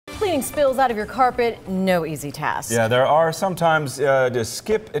Cleaning spills out of your carpet, no easy task. Yeah, there are sometimes just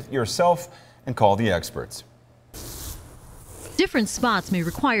skip it yourself and call the experts. Different spots may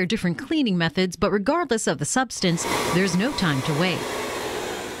require different cleaning methods, but regardless of the substance, there's no time to wait.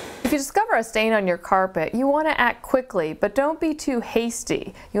 If you discover a stain on your carpet, you want to act quickly, but don't be too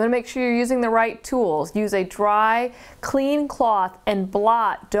hasty. You want to make sure you're using the right tools. Use a dry, clean cloth and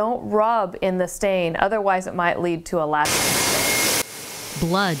blot. Don't rub in the stain, otherwise it might lead to a lasting stain.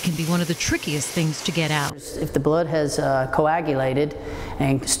 Blood can be one of the trickiest things to get out. If the blood has coagulated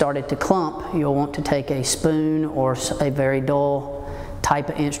and started to clump, you'll want to take a spoon or a very dull type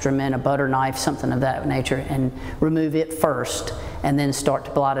of instrument, a butter knife, something of that nature, and remove it first, and then start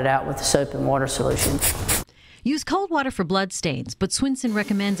to blot it out with the soap and water solution. Use cold water for blood stains, but Swinson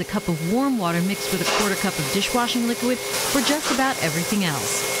recommends a cup of warm water mixed with a quarter cup of dishwashing liquid for just about everything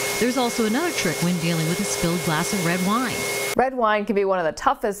else. There's also another trick when dealing with a spilled glass of red wine. Red wine can be one of the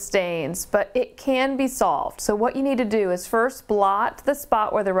toughest stains, but it can be solved. So what you need to do is first blot the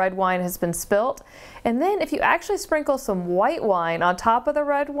spot where the red wine has been spilt, and then if you actually sprinkle some white wine on top of the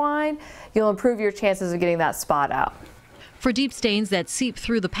red wine, you'll improve your chances of getting that spot out. For deep stains that seep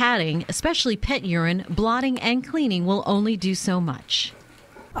through the padding, especially pet urine, blotting and cleaning will only do so much.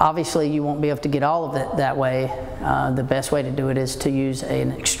 Obviously, you won't be able to get all of it that way. The best way to do it is to use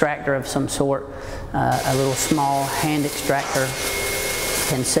an extractor of some sort. A little small hand extractor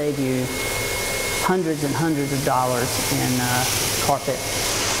can save you hundreds and hundreds of dollars in carpet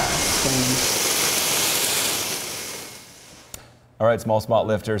cleaning. All right, small spot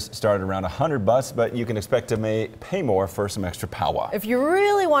lifters start at around $100, but you can expect to pay more for some extra power. If you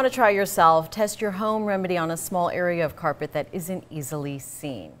really want to try yourself, test your home remedy on a small area of carpet that isn't easily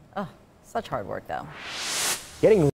seen. Oh, such hard work though. Getting